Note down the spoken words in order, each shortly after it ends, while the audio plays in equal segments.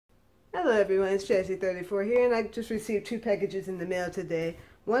Hello everyone, it's Chassie34 here, and I just received 2 packages in the mail today.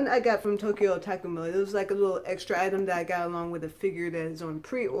 One I got from Tokyo Otaku Mode. It was like a little extra item that I got along with a figure that is on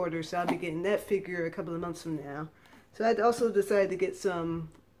pre-order, so I'll be getting that figure a couple of months from now. So I also decided to get some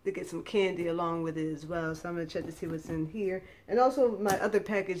candy along with it as well, so I'm going to check to see what's in here. And also my other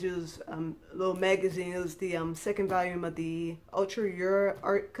package was a little magazine. It was the second volume of the Ultra Euro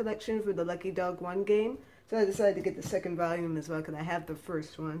Art collection for the Lucky Dog 1 game. So I decided to get the second volume as well because I have the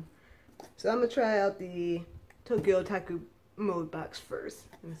first one. So I'm going to try out the Tokyo Otaku Mode box first.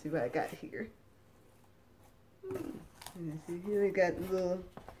 Let's see what I got here. Let's see, here we got a little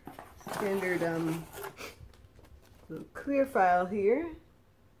standard little clear file here.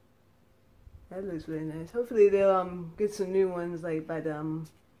 That looks really nice. Hopefully they'll get some new ones like by the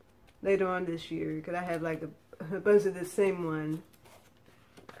later on this year, because I have like a bunch of the same one.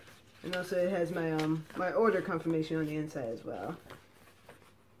 And also it has my my order confirmation on the inside as well.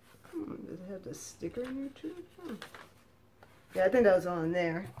 Does it have the sticker in here too? Yeah, I think that was all in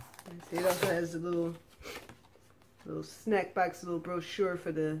there. Let's see, it also has a little snack box, a little brochure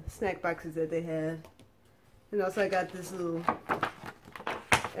for the snack boxes that they have. And also I got this little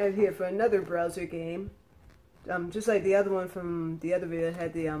ad here for another browser game. Just like the other one from the other video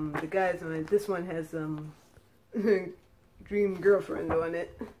had the guys on it. This one has Dream Girlfriend on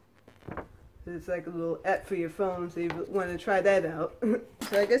it. It's like a little app for your phone, so you want to try that out.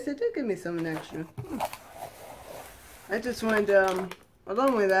 So I guess they did give me something extra. I just wanted,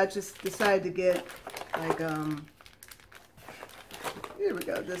 along with that, I just decided to get, like, here we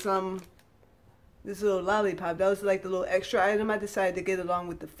go, this little lollipop. That was like the little extra item I decided to get along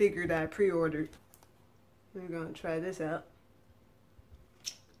with the figure that I pre-ordered. We're going to try this out.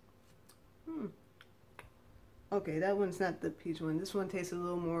 Okay, that one's not the peach one. This one tastes a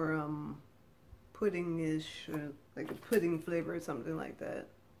little more, pudding-ish, or like a pudding flavor or something like that.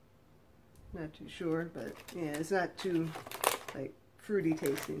 Not too sure, but yeah, it's not too like fruity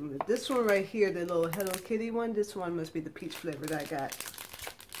tasting. But this one right here, the little Hello Kitty one, this one must be the peach flavor that I got.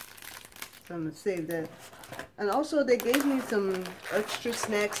 So I'm gonna save that. And also they gave me some extra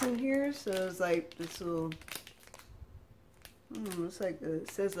snacks in here, so it's like this little, looks like it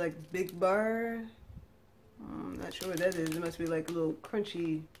says like Big Bar. I'm not sure what that is. It must be like a little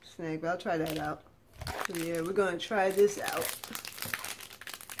crunchy snack, but I'll try that out. So yeah, we're going to try this out.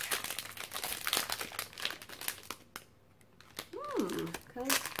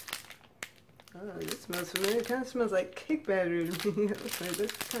 Oh, this smells familiar. It kind of smells like cake batter to me.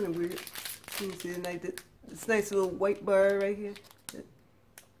 That's kind of weird. You see like this nice little white bar right here.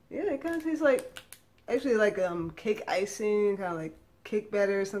 Yeah, it kind of tastes like, actually like cake icing, kind of like cake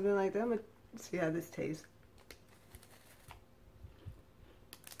batter or something like that. I'm going to see how this tastes.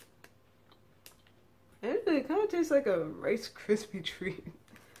 Actually, it kind of tastes like a Rice Krispie treat.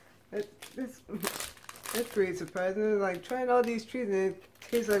 That's pretty surprising. Like trying all these treats and it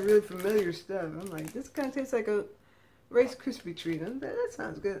tastes like really familiar stuff. I'm like, this kind of tastes like a Rice Krispie treat. That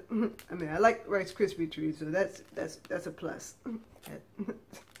sounds good. I mean, I like Rice Krispie treats, so that's a plus.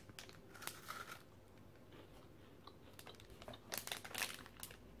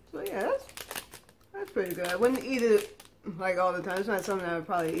 So yeah, that's pretty good. I wouldn't eat it like all the time. It's not something I would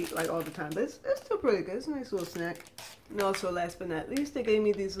probably eat like all the time, but it's still pretty good. It's a nice little snack. And also, last but not least, they gave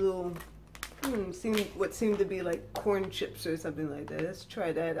me these little, what seemed to be like corn chips or something like that. Let's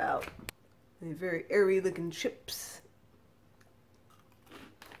try that out. They're very airy looking chips.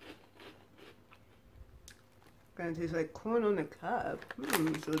 Kind of tastes like corn on the cob.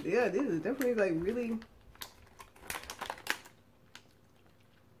 So yeah, these are definitely like really,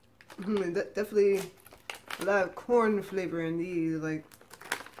 definitely a lot of corn flavor in these, like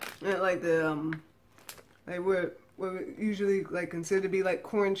not like the like what we usually like consider to be like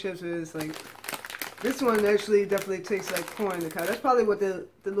corn chips. Is like this one actually definitely tastes like corn on the cob. That's probably what the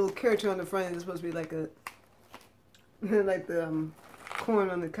little character on the front is supposed to be, like a like the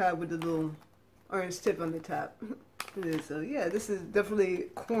corn on the cob with the little orange tip on the top. It is. So yeah, this is definitely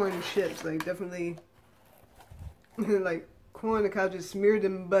corn chips. Like definitely like corn on the cob just smeared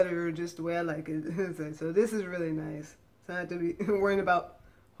in butter, just the way I like it. So this is really nice. So I don't have to be worrying about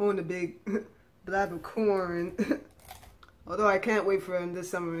holding a big blob of corn. Although I can't wait for this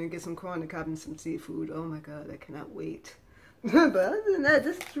summer and get some corn on the cob and some seafood. Oh my god, I cannot wait. But other than that,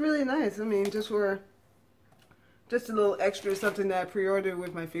 this is really nice. I mean, just a little extra something that I pre-ordered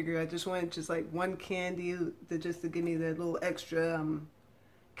with my figure. I just wanted just like one candy to give me that little extra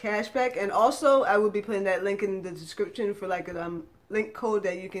cash back. And also I will be putting that link in the description for like a link code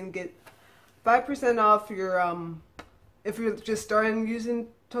that you can get 5% off your if you're just starting using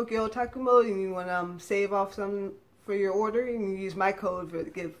Tokyo Otaku Mode and you want to save off some for your order. You can use my code to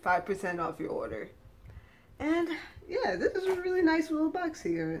get 5% off your order. And yeah, this is a really nice little box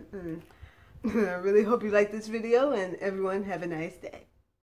here. I really hope you like this video, and everyone have a nice day.